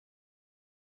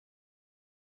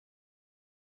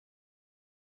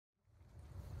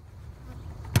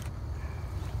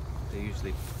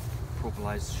usually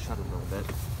propolised shut a little bit.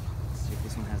 Let's see if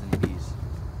this one has any bees.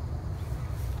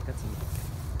 Got some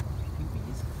few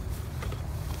bees.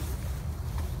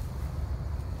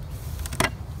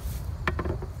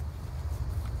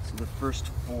 So the first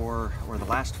 4, or the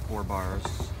last 4 bars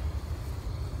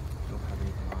don't have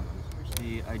anything on them.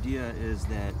 The idea is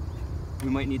that we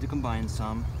might need to combine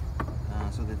some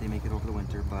so that they make it over the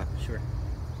winter, but Sure.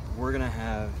 we're gonna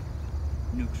have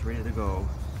nukes ready to go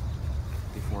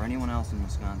before anyone else in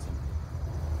Wisconsin.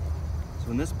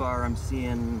 So in this bar I'm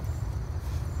seeing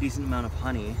a decent amount of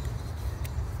honey.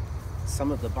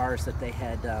 Some of the bars that they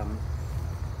had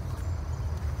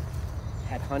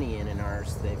had honey in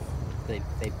ours,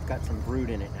 they've got some brood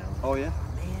in it now. Oh yeah?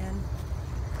 Man,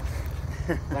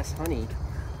 less honey.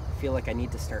 I feel like I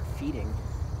need to start feeding.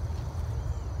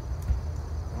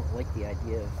 I don't like the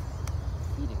idea of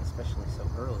feeding, especially so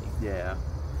early. Yeah.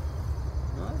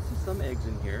 Well, I see some eggs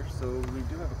in here, so we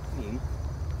do have a queen.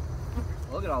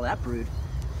 Look at all that brood.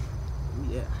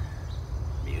 Ooh, yeah.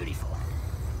 Beautiful.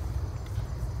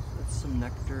 That's some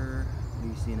nectar. What are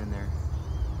you seeing in there?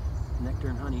 Nectar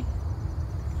and honey.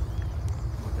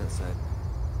 What that side?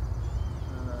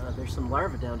 There's some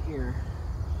larvae down here.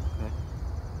 Okay.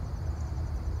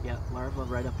 Yeah, larvae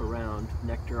right up around,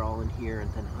 nectar all in here,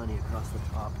 and then honey across the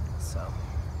top. So,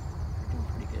 we're doing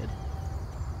pretty good.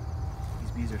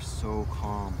 These bees are so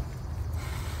calm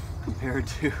compared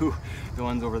to the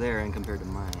ones over there and compared to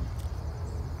mine.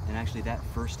 And actually that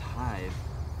first hive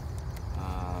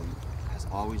has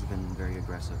always been very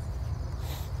aggressive.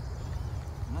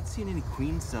 I'm not seeing any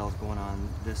queen cells going on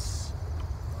this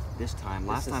time.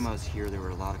 Last time I was here there were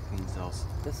a lot of queen cells.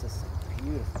 This is a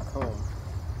beautiful comb.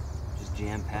 Just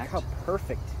jam-packed. Look how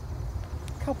perfect.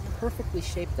 Look how perfectly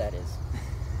shaped that is.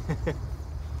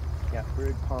 Yeah,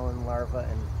 brood, pollen, larva,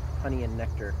 and honey and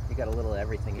nectar. You got a little of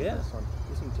everything in this one.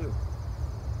 This one too.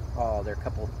 Oh, there are a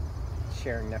couple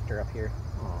sharing nectar up here.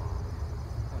 Oh,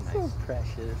 nice. So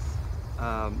precious.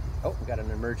 Oh, we got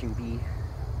an emerging bee.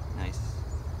 Nice.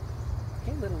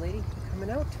 Hey, little lady, you coming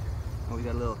out? Oh, we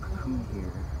got a little cocoon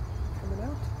here. Coming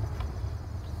out?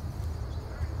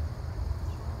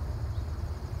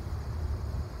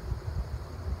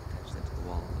 Attach that to the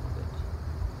wall a little bit.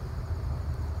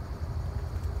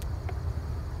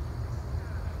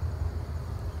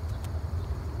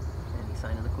 Any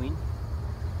sign of the queen?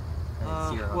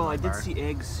 Well, I did see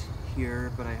eggs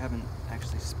here, but I haven't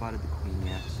actually spotted the queen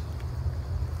yet.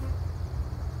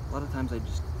 A lot of times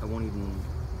I won't even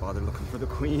bother looking for the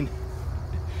queen.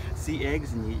 See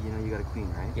eggs and you know you got a queen,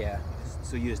 right? Yeah.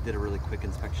 So you just did a really quick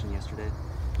inspection yesterday?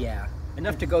 Yeah.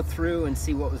 Enough to go through and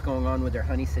see what was going on with their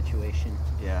honey situation.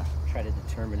 Yeah. Try to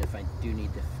determine if I do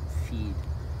need to feed.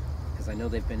 Because I know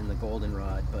they've been in the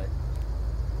goldenrod, but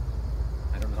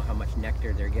I don't know how much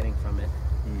nectar they're getting from it.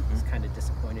 I was kind of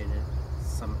disappointed in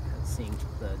seeing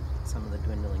some of the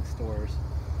dwindling stores.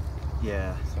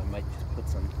 Yeah. So I might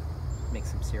just make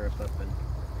some syrup up and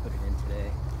put it in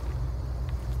today.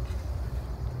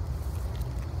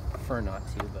 Prefer not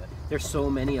to, but there's so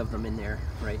many of them in there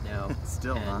right now.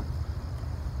 Still, huh?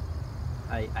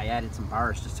 I added some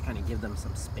bars just to kind of give them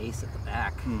some space at the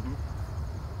back.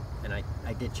 And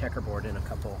I did checkerboard in a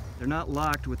couple. They're not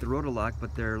locked with the rotolock,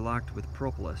 but they're locked with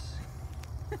propolis.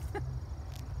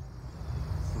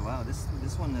 So wow, this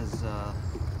one is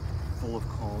full of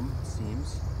comb, it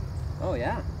seems. Oh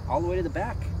yeah, all the way to the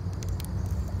back.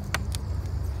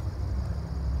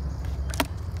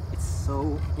 It's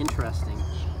so interesting.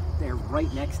 They're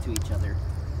right next to each other.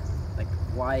 Like,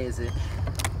 why is it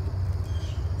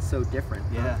so different?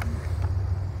 Yeah.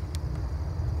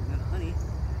 We got honey.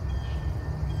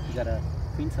 You got a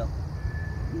queen cell.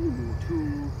 Ooh,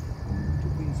 two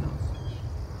queen cells.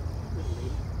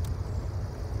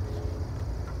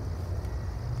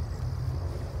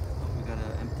 Oh, we got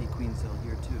an empty queen cell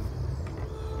here too.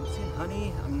 I'm seeing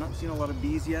honey. I'm not seeing a lot of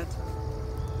bees yet.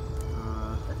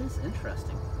 That is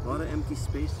interesting. A lot of empty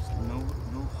space. No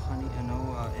honey and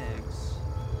no eggs.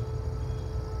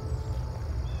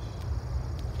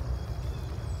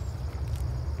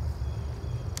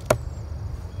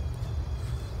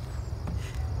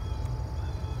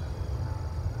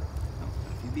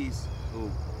 Bees.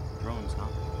 Oh, drones, huh?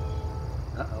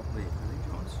 Uh-oh. Wait, are they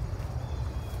drones?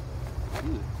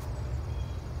 Dude.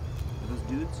 Are those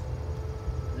dudes?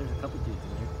 There's a couple dudes in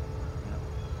there.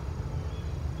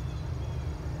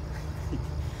 Yeah.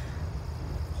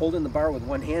 Holding the bar with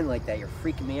one hand like that, you're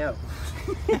freaking me out.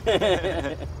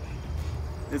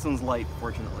 This one's light,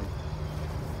 fortunately.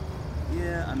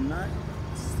 Yeah, I'm not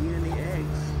seeing any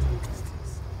eggs.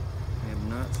 I am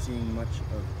not seeing much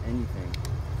of anything.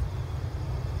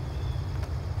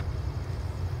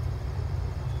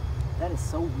 That is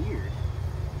so weird.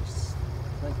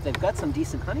 Like they've got some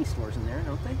decent honey stores in there,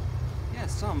 don't they? Yeah,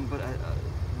 some, but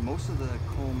most of the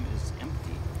comb is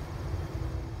empty.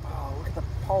 Oh, look at the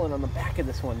pollen on the back of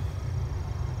this one. Do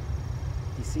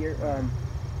you see her?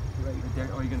 Right there.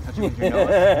 Oh, you're gonna touch it with your nose?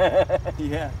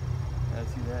 Yeah, I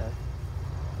see that.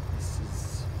 This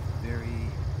is very,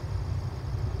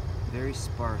 very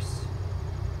sparse.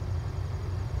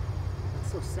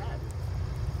 That's so sad.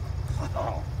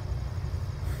 Oh.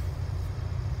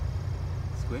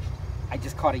 Squished? I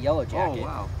just caught a yellow jacket. Oh,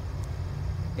 wow.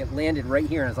 It landed right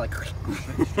here, and I was like,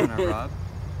 It's trying to rob.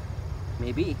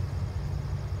 maybe.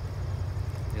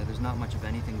 Yeah, there's not much of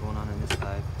anything going on in this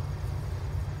hive.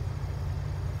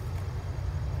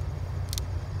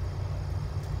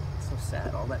 So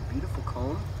sad. All that beautiful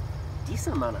comb.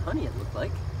 Decent amount of honey, it looked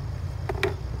like.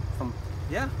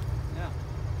 Yeah.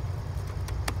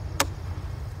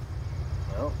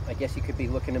 Well, I guess you could be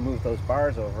looking to move those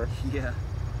bars over. Yeah.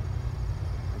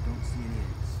 I don't see any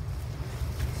eggs.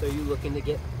 So you looking to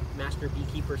get master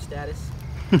beekeeper status?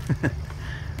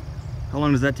 How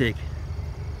long does that take?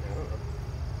 I don't know.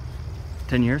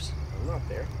 10 years? I'm not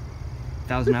there.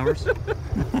 1,000 hours?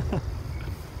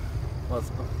 Well,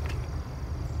 it's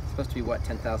supposed to be, what,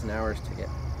 10,000 hours to get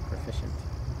proficient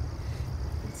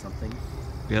in something.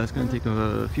 Yeah, that's gonna take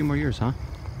a few more years, huh?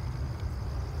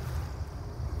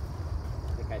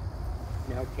 I think I've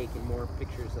now taken more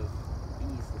pictures of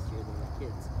bees this year than the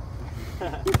kids.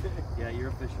 Yeah, you're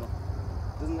official.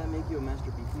 Doesn't that make you a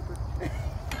master beekeeper?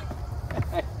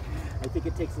 I think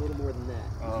it takes a little more than that.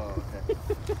 Oh,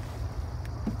 okay.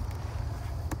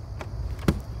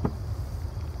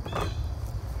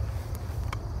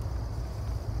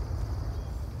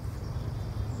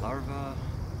 Larva,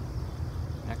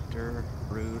 nectar,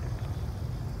 brood.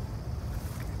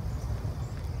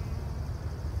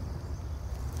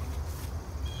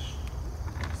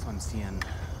 So I'm seeing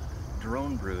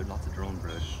drone brood, lots of drone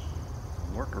brood,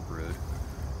 worker brood.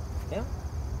 Yeah.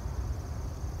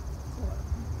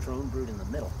 Drone brood in the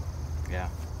middle. Yeah.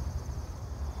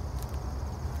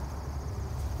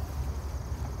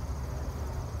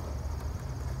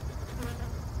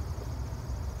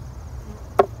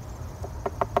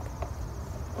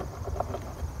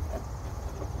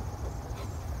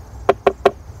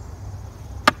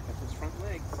 Those front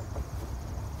legs.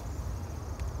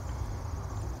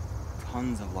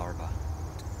 Tons of larvae.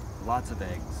 Lots of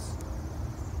eggs.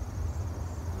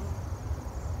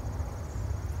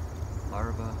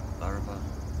 Larva,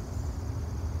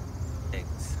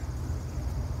 eggs.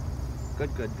 Good.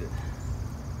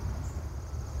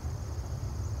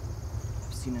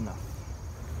 I've seen enough.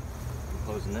 I'm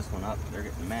closing this one up. They're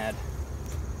getting mad.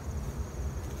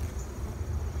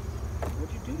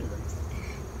 What'd you do to them?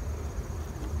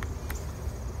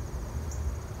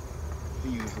 The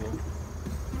usual.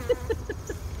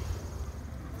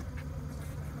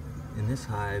 In this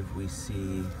hive, we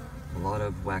see a lot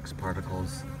of wax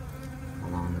particles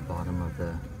along the bottom of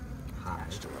the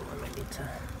hive. I might need to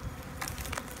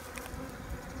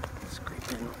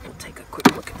scrape in. We'll take a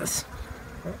quick look at this.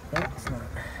 Oh, no, it's not.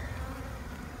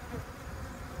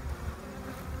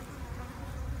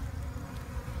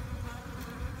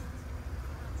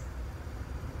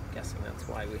 Guessing that's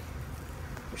why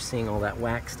we're seeing all that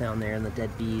wax down there and the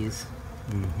dead bees.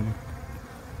 Mm-hmm.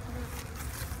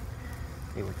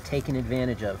 They were taken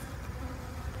advantage of.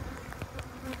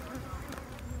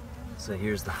 So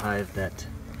here's the hive that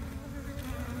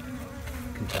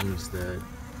contains the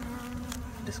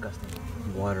disgusting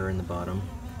water in the bottom.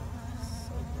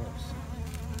 So gross.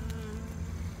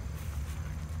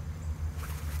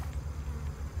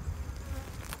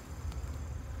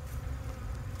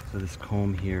 So this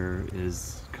comb here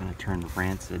is kind of turned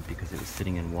rancid because it was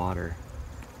sitting in water.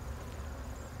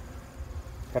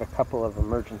 Got a couple of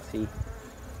emergency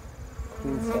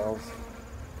queen cells.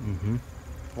 Mm-hmm.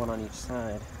 One on each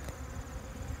side.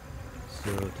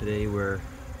 So today we're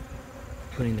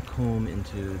putting the comb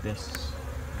into this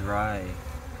dry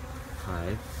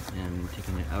hive and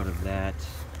taking it out of that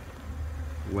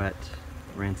wet,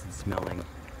 rancid smelling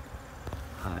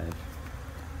hive.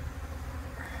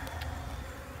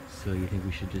 So you think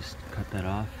we should just cut that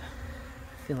off?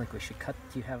 I feel like we should cut.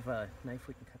 Do you have a knife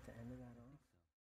we can cut that?